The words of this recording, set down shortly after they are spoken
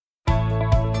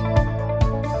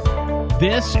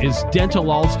This is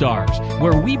Dental All-Stars,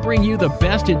 where we bring you the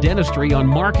best in dentistry on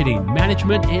marketing,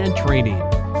 management, and training.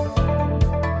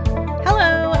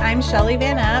 Hello, I'm Shelly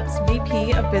Van Epps,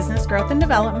 VP of Business Growth and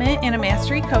Development and a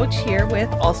Mastery Coach here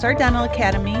with All-Star Dental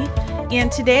Academy.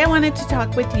 And today I wanted to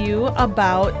talk with you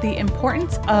about the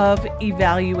importance of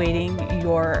evaluating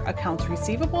your accounts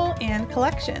receivable and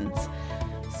collections.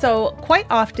 So quite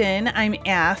often I'm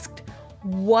asked,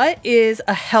 what is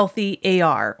a healthy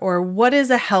AR or what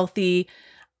is a healthy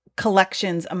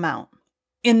collections amount?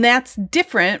 And that's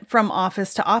different from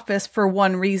office to office for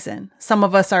one reason. Some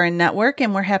of us are in network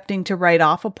and we're having to write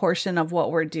off a portion of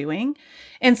what we're doing.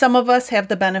 And some of us have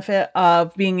the benefit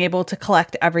of being able to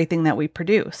collect everything that we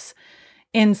produce.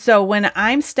 And so when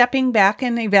I'm stepping back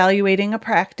and evaluating a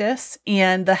practice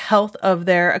and the health of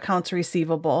their accounts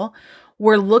receivable,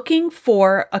 we're looking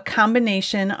for a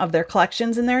combination of their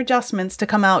collections and their adjustments to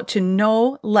come out to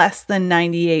no less than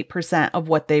 98% of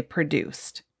what they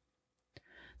produced.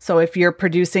 So if you're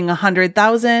producing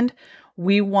 100,000,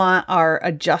 we want our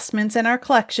adjustments and our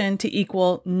collection to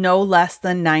equal no less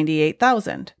than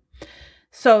 98,000.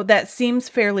 So that seems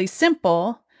fairly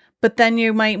simple. But then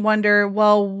you might wonder,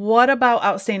 well, what about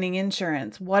outstanding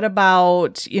insurance? What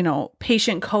about,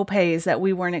 patient copays that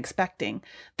we weren't expecting?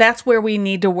 That's where we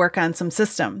need to work on some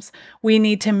systems. We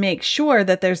need to make sure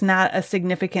that there's not a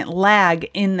significant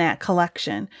lag in that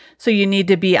collection. So you need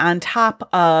to be on top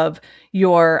of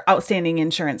your outstanding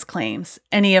insurance claims,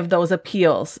 any of those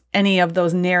appeals, any of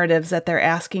those narratives that they're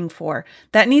asking for.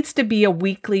 That needs to be a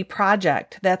weekly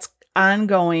project that's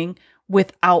ongoing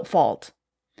without fault.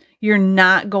 You're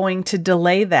not going to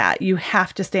delay that. You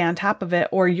have to stay on top of it,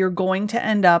 or you're going to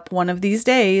end up one of these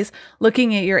days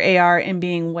looking at your AR and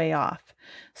being way off.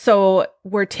 So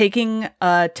we're taking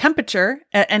a temperature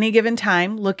at any given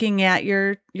time, looking at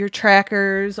your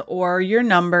trackers or your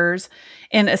numbers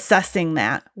and assessing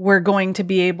that. We're going to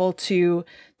be able to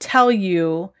tell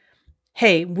you,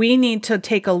 hey, we need to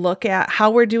take a look at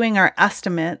how we're doing our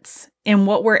estimates and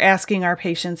what we're asking our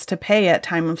patients to pay at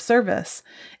time of service.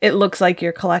 It looks like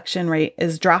your collection rate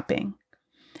is dropping.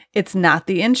 It's not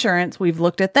the insurance. We've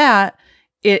looked at that.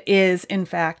 It is, in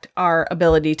fact, our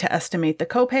ability to estimate the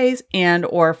copays and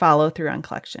or follow through on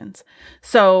collections.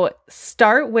 So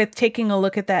start with taking a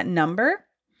look at that number.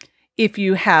 If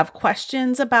you have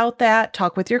questions about that,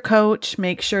 talk with your coach.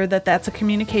 Make sure that that's a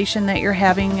communication that you're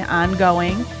having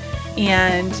ongoing.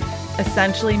 And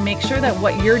essentially make sure that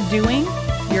what you're doing,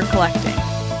 you're collecting.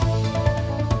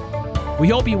 We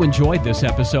hope you enjoyed this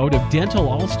episode of Dental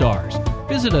All-Stars.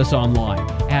 Visit us online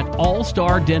at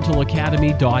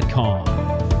allstardentalacademy.com.